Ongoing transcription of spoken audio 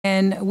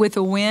and with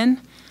a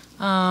win.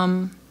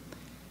 You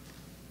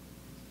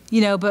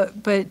know,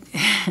 but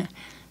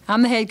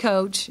I'm the head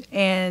coach,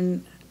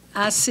 and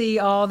I see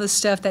all the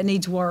stuff that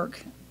needs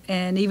work.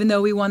 And even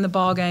though we won the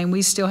ball game,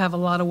 we still have a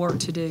lot of work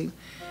to do.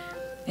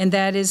 And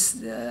that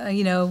is,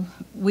 you know,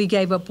 we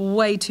gave up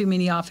way too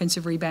many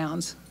offensive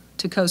rebounds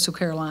to Coastal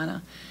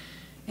Carolina.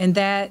 And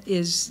that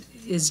is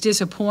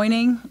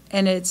disappointing,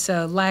 and it's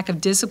a lack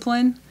of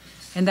discipline.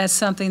 And that's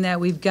something that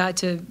we've got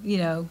to, you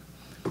know,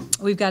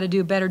 we've got to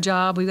do a better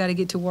job. We've got to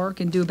get to work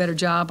and do a better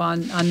job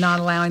on not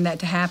allowing that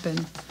to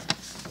happen.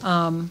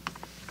 And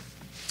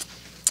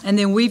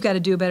then we've got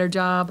to do a better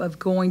job of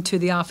going to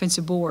the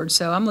offensive board.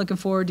 So I'm looking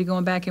forward to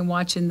going back and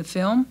watching the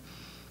film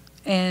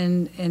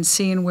and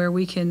seeing where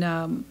we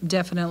can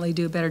definitely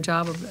do a better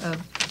job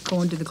of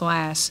going to the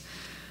glass.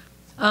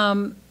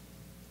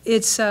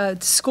 It's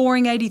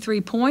scoring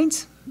 83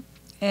 points,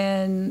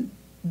 and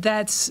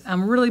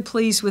I'm really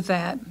pleased with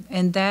that.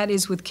 And that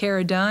is with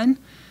Kara Dunn,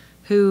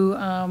 who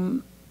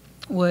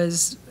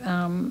was,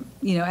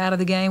 you know, out of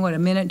the game, what, a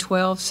minute and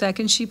 12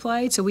 seconds she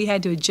played. So we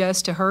had to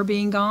adjust to her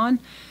being gone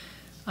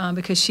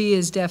because she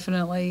is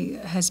definitely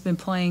has been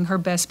playing her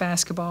best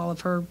basketball of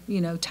her, you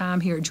know,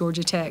 time here at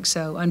Georgia Tech.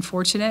 So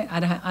unfortunate.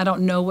 I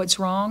don't know what's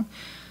wrong.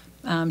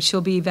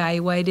 She'll be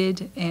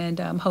evaluated, and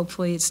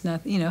hopefully it's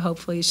not, you know,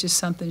 hopefully it's just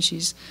something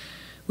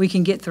we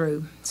can get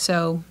through.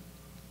 So,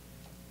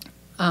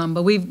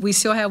 but we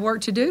still have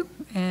work to do,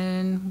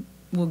 and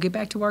we'll get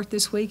back to work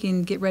this week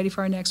and get ready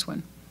for our next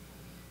one.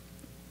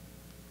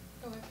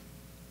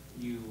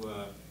 You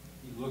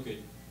look at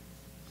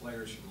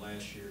players from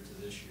last year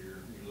to this year,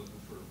 and you're looking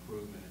for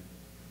improvement.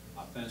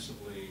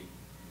 Offensively,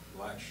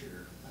 last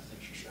year, I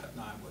think she shot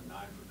 9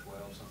 for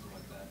 12, something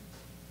like that.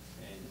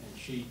 And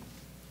she's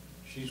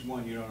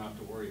one you don't have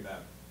to worry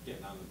about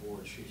getting on the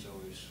board. She's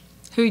always.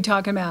 Who are you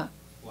talking about?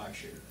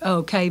 Last year.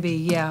 Oh,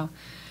 KB, yeah.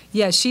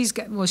 Yeah, she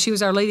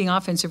was our leading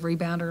offensive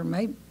rebounder.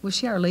 Maybe, was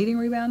she our leading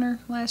rebounder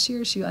last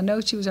year? I know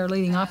she was our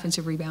leading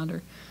offensive rebounder.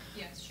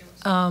 Yes, she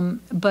was.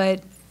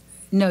 But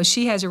no,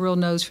 she has a real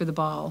nose for the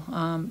ball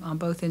on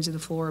both ends of the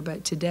floor.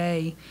 But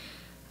today,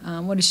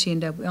 what does she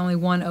end up with? Only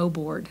 1 O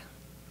board.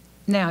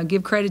 Now,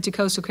 give credit to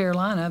Coastal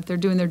Carolina if they're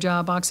doing their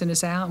job boxing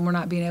us out and we're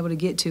not being able to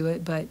get to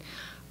it. But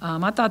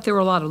I thought there were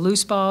a lot of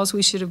loose balls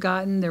we should have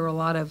gotten. There were a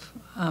lot of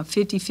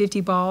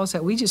 50-50 balls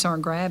that we just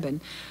aren't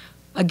grabbing.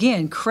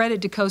 Again,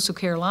 credit to Coastal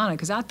Carolina,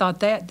 because I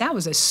thought that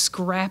was a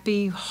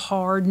scrappy,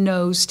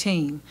 hard-nosed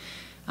team.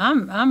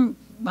 I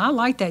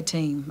like that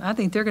team. I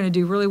think they're going to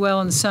do really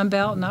well in the Sun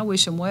Belt, and I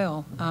wish them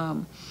well.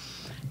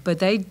 But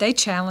they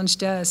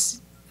challenged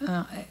us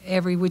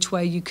every which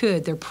way you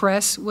could. Their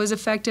press was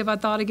effective, I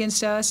thought,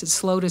 against us. It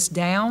slowed us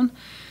down,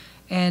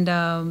 and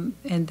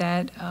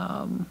that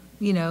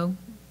you know,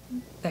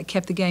 that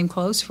kept the game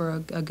close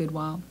for a good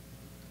while.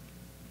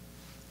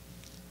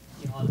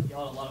 You had a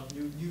lot of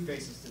new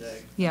faces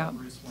today. Yeah.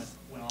 Bruce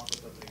went off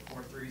with, I think,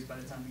 4 threes by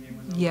the time the game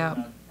was over. Yeah.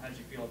 How did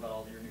you feel about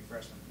all your new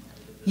freshmen?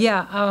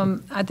 Yeah,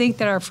 I think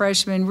that our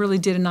freshmen really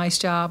did a nice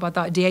job. I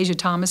thought Deasia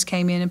Thomas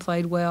came in and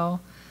played well.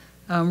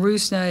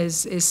 Rusna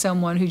is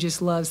someone who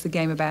just loves the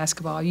game of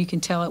basketball. You can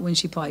tell it when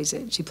she plays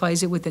it. She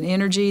plays it with an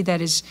energy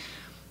that is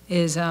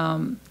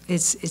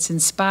it's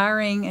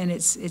inspiring, and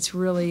it's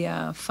really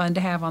fun to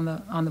have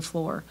on the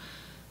floor.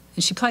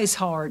 And she plays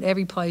hard.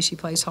 Every play she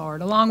plays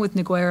hard, along with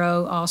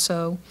Neguero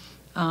also.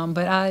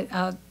 But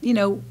I you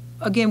know,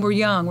 again, we're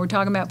young. We're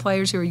talking about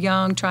players who are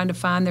young, trying to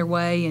find their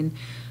way and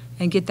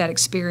get that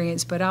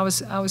experience. But I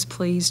was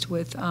pleased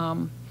with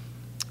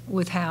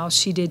how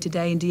she did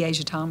today, and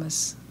Deasia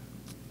Thomas.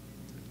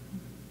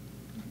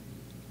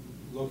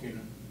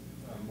 Looking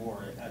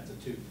more at the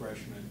 2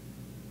 freshmen,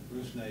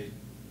 Rusna,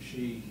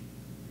 she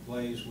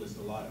plays with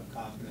a lot of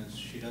confidence.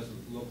 She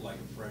doesn't look like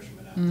a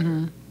freshman out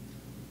there.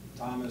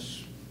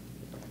 Thomas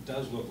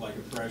does look like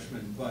a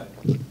freshman, but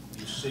you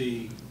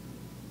see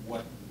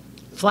what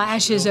the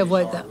flashes of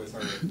what are with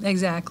her.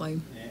 Exactly.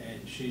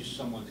 And she's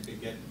someone that can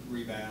get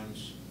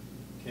rebounds,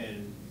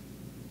 can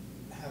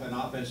have an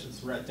offensive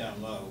threat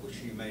down low, which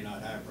you may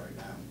not have right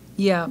now.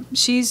 Yeah,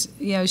 she's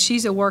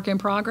a work in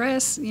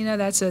progress. You know,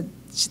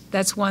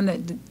 that's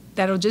one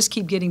that'll just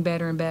keep getting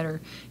better and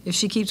better. If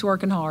she keeps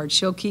working hard,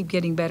 she'll keep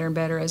getting better and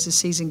better as the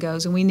season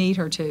goes, and we need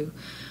her to.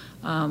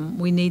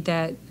 We need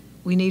that.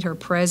 We need her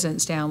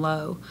presence down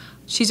low.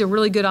 She's a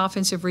really good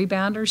offensive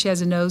rebounder. She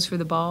has a nose for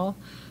the ball.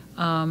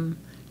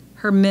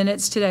 Her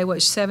minutes today,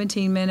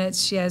 17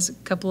 minutes. She has a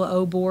couple of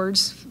O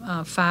boards,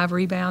 5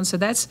 rebounds. So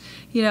that's,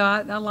 you know,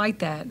 I like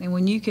that. And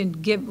when you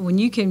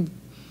can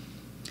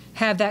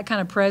have that kind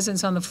of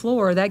presence on the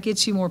floor, that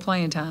gets you more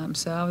playing time.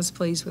 So I was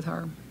pleased with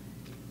her.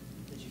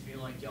 Did you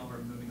feel like y'all were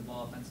moving the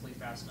ball offensively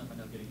fast enough? I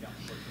know getting down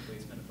the court quickly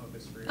has been a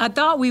focus for you. I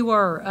thought we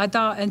were. I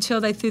thought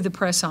until they threw the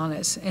press on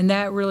us, and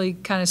that really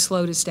kind of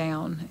slowed us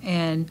down.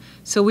 And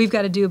so we've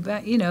got to do,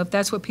 you know, if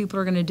that's what people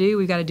are going to do,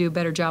 we've got to do a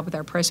better job with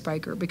our press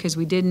breaker, because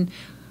we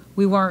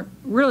weren't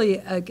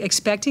really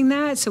expecting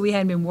that, so we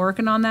hadn't been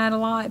working on that a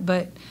lot.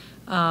 But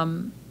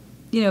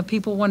if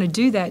people want to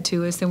do that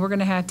to us, then we're going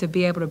to have to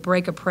be able to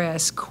break a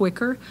press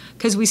quicker,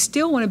 because we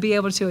still want to be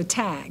able to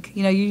attack.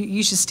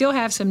 You should still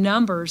have some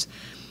numbers,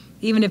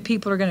 even if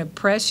people are going to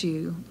press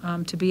you,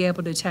 to be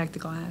able to attack the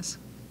glass.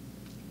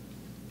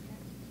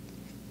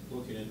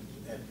 Looking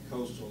at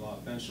Coastal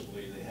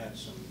offensively, they had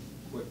some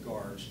quick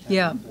guards, 10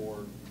 Yeah. and 4.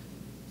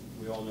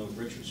 We all know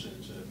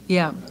Richardson's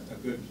Yeah. a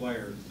good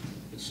player.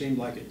 It seemed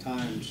like at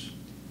times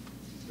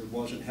there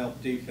wasn't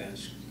help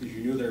defense, because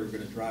you knew they were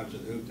going to drive to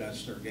the hoop.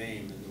 That's their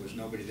game, and there was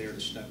nobody there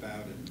to step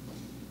out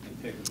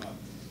and pick them up.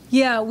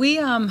 Yeah, we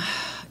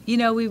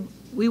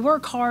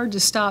work hard to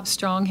stop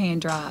strong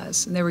hand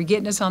drives, and they were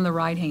getting us on the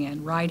right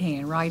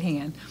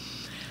hand.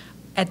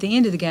 At the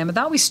end of the game, I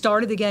thought we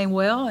started the game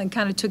well and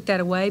kind of took that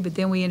away, but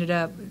then we ended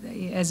up,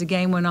 as the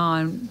game went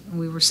on,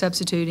 we were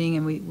substituting,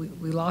 and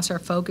we lost our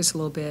focus a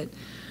little bit.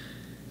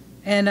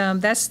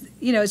 And that's,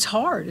 it's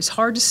hard. It's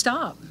hard to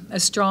stop a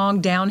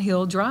strong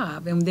downhill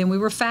drive. And then we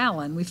were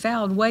fouling. We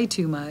fouled way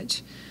too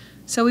much.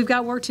 So we've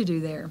got work to do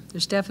there.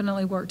 There's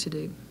definitely work to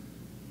do.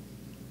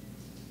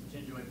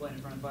 Did you enjoy playing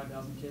in front of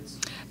 5,000 kids?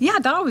 Yeah, I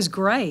thought it was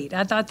great.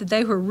 I thought that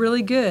they were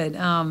really good.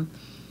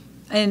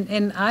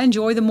 And I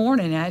enjoy the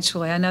morning,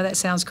 actually. I know that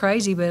sounds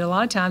crazy, but a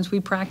lot of times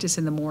we practice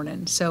in the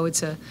morning. So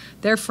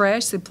they're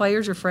fresh. The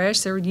players are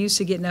fresh. They're used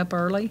to getting up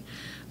early.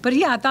 But,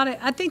 yeah,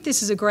 I think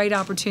this is a great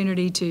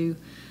opportunity to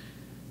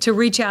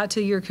reach out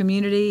to your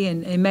community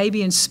and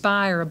maybe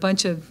inspire a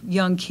bunch of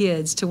young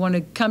kids to want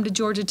to come to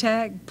Georgia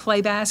Tech,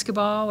 play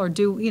basketball, or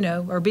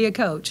or be a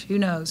coach. Who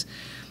knows?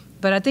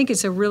 But I think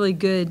it's a really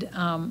good,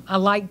 I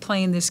like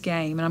playing this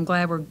game, and I'm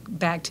glad we're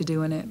back to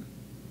doing it.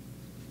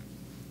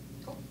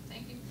 Cool,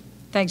 thank you.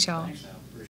 Thanks, y'all. Thanks,